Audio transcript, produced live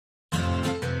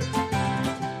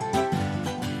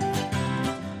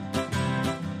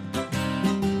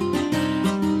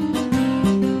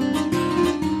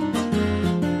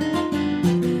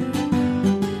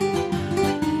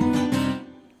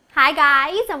Hi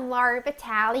guys, I'm Laura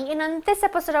Vitale, and on this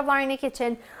episode of Laura in the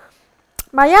Kitchen,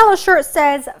 my yellow shirt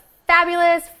says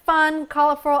fabulous, fun,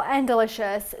 colorful, and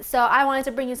delicious. So I wanted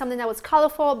to bring you something that was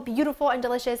colorful, beautiful, and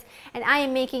delicious, and I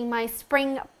am making my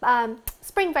spring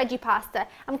veggie pasta.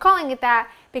 I'm calling it that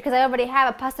because I already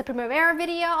have a pasta primavera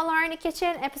video on Laura in the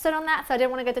Kitchen episode on that, so I didn't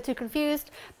want to get too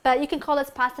confused. But you can call this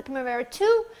pasta primavera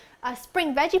 2. A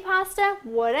spring veggie pasta,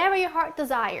 whatever your heart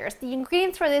desires. The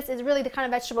ingredients for this is really the kind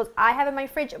of vegetables I have in my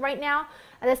fridge right now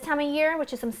at this time of year,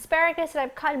 which is some asparagus that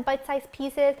I've cut in bite-sized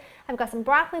pieces. I've got some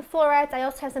broccoli florets. I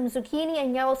also have some zucchini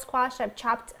and yellow squash that I've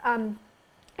chopped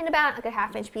in about like a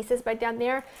half-inch pieces right down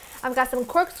there. I've got some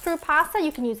corkscrew pasta.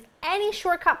 You can use any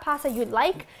shortcut pasta you'd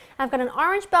like. I've got an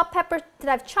orange bell pepper that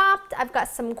I've chopped. I've got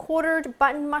some quartered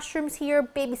button mushrooms here,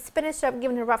 baby spinach that I've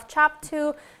given a rough chop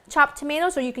to, chopped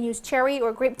tomatoes, or you can use cherry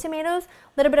or grape tomatoes, a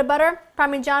little bit of butter,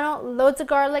 parmigiano, loads of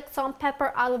garlic, salt and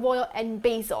pepper, olive oil, and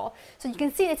basil. So you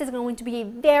can see this is going to be a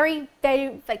very,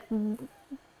 very like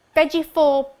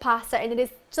veggie-full pasta, and it is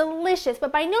delicious,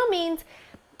 but by no means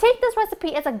take this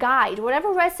recipe as a guide.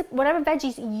 Whatever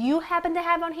veggies you happen to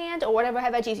have on hand, or whatever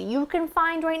veggies you can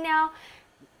find right now,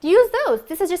 use those.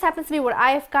 This just happens to be what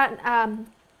I've got,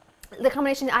 the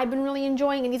combination that I've been really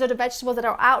enjoying, and these are the vegetables that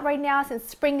are out right now since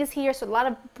spring is here, so a lot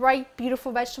of bright,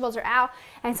 beautiful vegetables are out,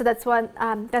 and so that's what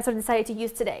I decided to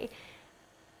use today.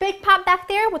 Big pot back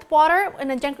there with water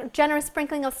and a generous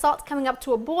sprinkling of salt coming up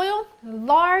to a boil.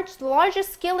 The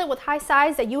largest skillet with high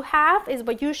size that you have is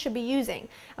what you should be using.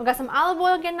 I've got some olive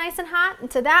oil getting nice and hot,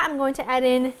 and to that I'm going to add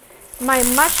in my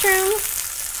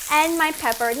mushrooms and my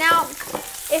pepper. Now,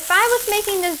 if I was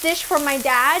making this dish for my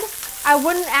dad, I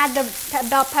wouldn't add the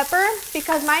bell pepper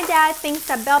because my dad thinks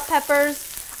that bell peppers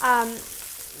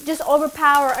just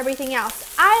overpower everything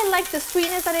else. I like the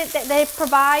sweetness that it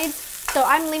provides, so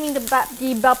I'm leaving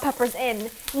the bell peppers in.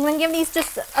 I'm going to give these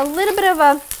just a little bit of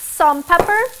a salt and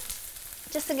pepper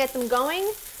just to get them going.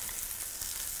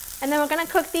 And then we're going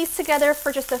to cook these together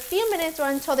for just a few minutes or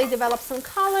until they develop some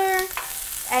color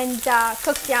and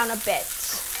cook down a bit.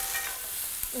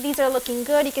 These are looking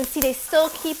good. You can see they still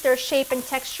keep their shape and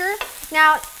texture.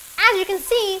 Now, as you can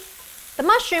see, the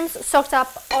mushrooms soaked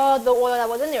up all the oil that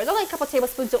was in there. There's only a couple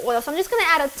tablespoons of oil, so I'm just going to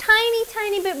add a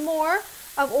tiny bit more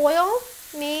of oil,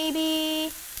 maybe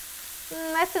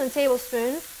less than a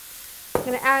tablespoon. I'm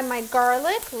going to add my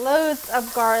garlic, loads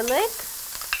of garlic.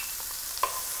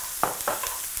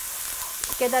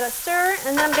 Give that a stir,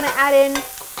 and then I'm going to add in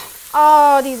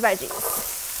all these veggies.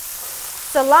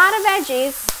 It's a lot of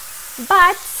veggies,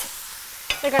 but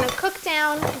they're going to cook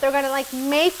down. They're going to like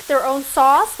make their own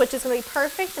sauce, which is going to be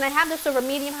perfect. And I have this over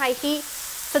medium-high heat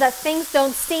so that things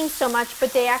don't steam so much,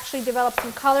 but they actually develop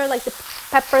some color like the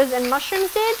peppers and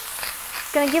mushrooms did.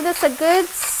 Going to give this a good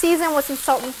season with some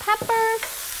salt and pepper.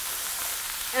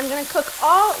 And I'm going to cook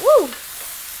all,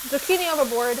 zucchini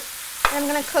overboard. And I'm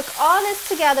going to cook all this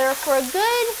together for a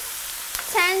good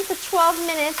 10 to 12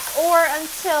 minutes or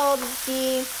until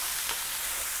the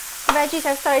veggies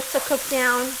have started to cook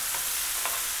down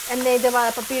and they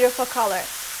develop a beautiful color.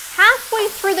 Halfway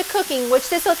through the cooking, which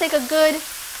this will take a good,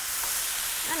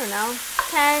 I don't know,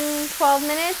 10, 12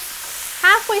 minutes.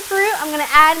 Halfway through, I'm going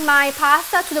to add my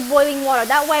pasta to the boiling water.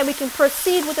 That way we can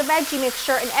proceed with the veggie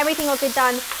mixture and everything will get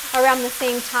done around the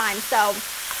same time. So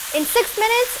in 6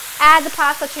 minutes, add the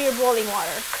pasta to your boiling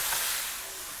water.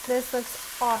 This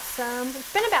looks awesome.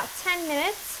 It's been about 10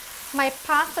 minutes. My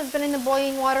pasta has been in the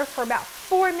boiling water for about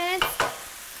 4 minutes.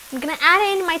 I'm going to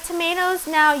add in my tomatoes.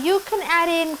 Now you can add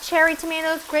in cherry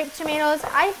tomatoes, grape tomatoes.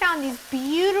 I found these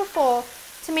beautiful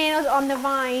tomatoes on the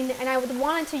vine, and I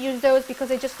wanted to use those because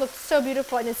they just look so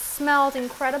beautiful and it smells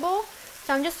incredible.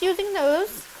 So I'm just using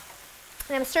those,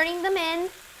 and I'm stirring them in.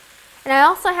 And I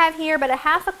also have here about a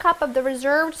half a cup of the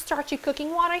reserved starchy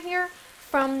cooking water here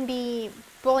from the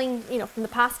boiling, from the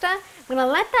pasta. I'm going to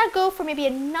let that go for maybe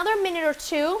another minute or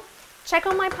two. Check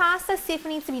on my pasta, see if it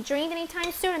needs to be drained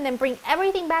anytime soon, and then bring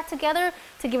everything back together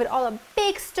to give it all a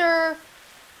big stir.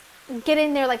 Get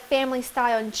in there like family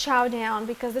style and chow down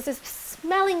because this is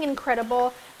smelling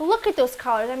incredible. Look at those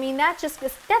colors. I mean, that's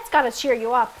got to cheer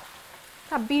you up.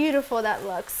 How beautiful that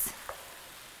looks.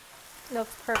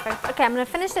 Looks perfect. Okay, I'm going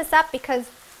to finish this up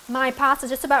because my pasta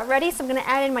is just about ready. So I'm going to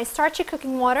add in my starchy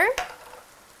cooking water,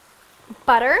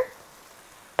 butter,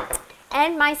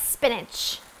 and my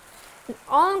spinach. And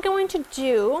all I'm going to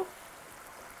do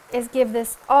is give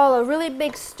this all a really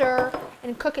big stir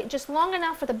and cook it just long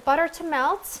enough for the butter to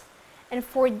melt and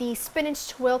for the spinach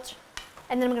to wilt.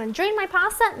 And then I'm going to drain my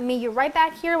pasta, meet you right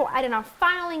back here. We'll add in our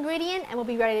final ingredient and we'll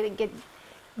be ready to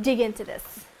dig into this.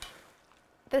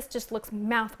 This just looks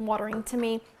mouth-watering to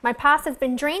me. My pasta's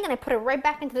been drained and I put it right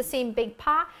back into the same big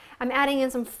pot. I'm adding in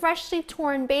some freshly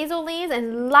torn basil leaves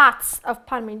and lots of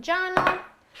Parmigiano.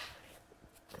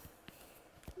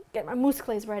 Get my mousse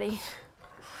glaze ready.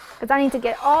 Because I need to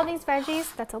get all these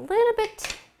veggies. That's a little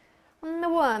bit on the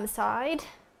warm side.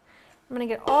 I'm gonna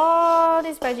get all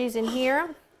these veggies in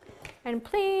here. And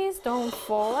please don't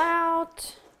fall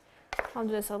out. I'll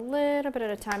do this a little bit at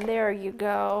a time. There you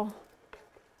go.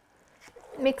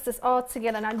 Mix this all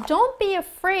together. Now don't be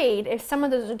afraid if some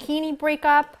of the zucchini break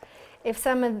up, if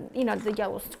some of the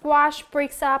yellow squash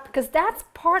breaks up, because that's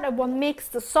part of what makes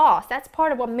the sauce. That's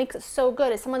part of what makes it so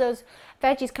good, is some of those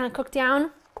veggies kind of cook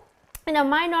down.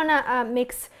 My nonna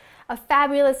makes a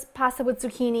fabulous pasta with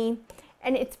zucchini,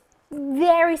 and it's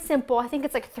very simple. I think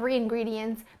it's like 3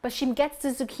 ingredients, but she gets the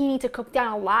zucchini to cook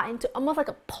down a lot into almost like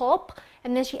a pulp,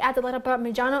 and then she adds a little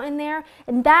Parmigiano in there,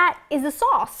 and that is the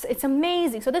sauce. It's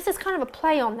amazing. So this is kind of a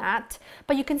play on that,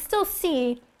 but you can still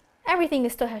see everything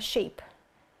still has shape.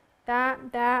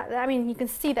 I mean, you can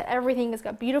see that everything has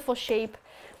got beautiful shape.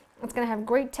 It's gonna have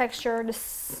great texture. The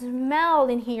smell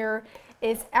in here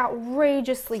is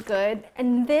outrageously good,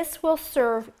 and this will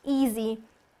serve easy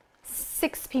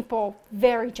 6 people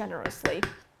very generously.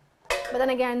 But then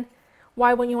again,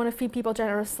 why wouldn't you want to feed people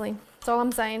generously? That's all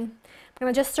I'm saying. I'm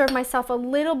gonna just serve myself a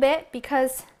little bit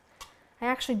because I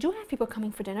actually do have people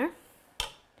coming for dinner,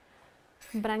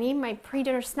 but I need my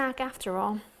pre-dinner snack after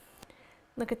all.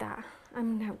 Look at that.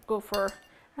 I'm gonna go for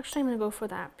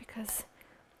that because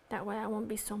that way I won't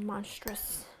be so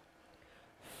monstrous.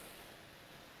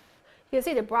 You can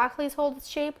see the broccoli is holding its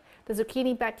shape. The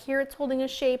zucchini back here, it's holding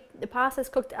its shape. The pasta is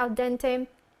cooked al dente. It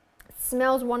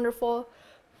smells wonderful.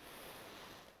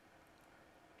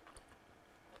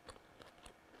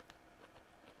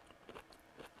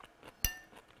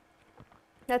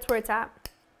 That's where it's at.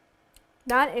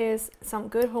 That is some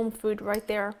good home food right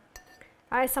there.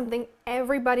 That is something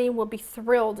everybody will be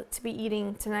thrilled to be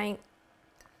eating tonight.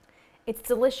 It's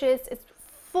delicious. It's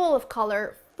full of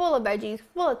color, full of veggies,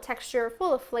 full of texture,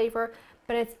 full of flavor,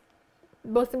 but it's,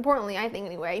 most importantly, I think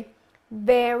anyway,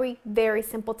 very, very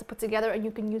simple to put together, and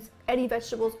you can use any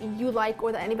vegetables you like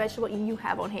or any vegetable you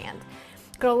have on hand.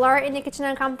 Go to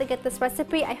LauraInthekitchen.com to get this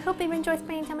recipe. I hope you've enjoyed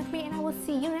spending time with me, and I will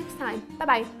see you next time.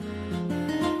 Bye-bye.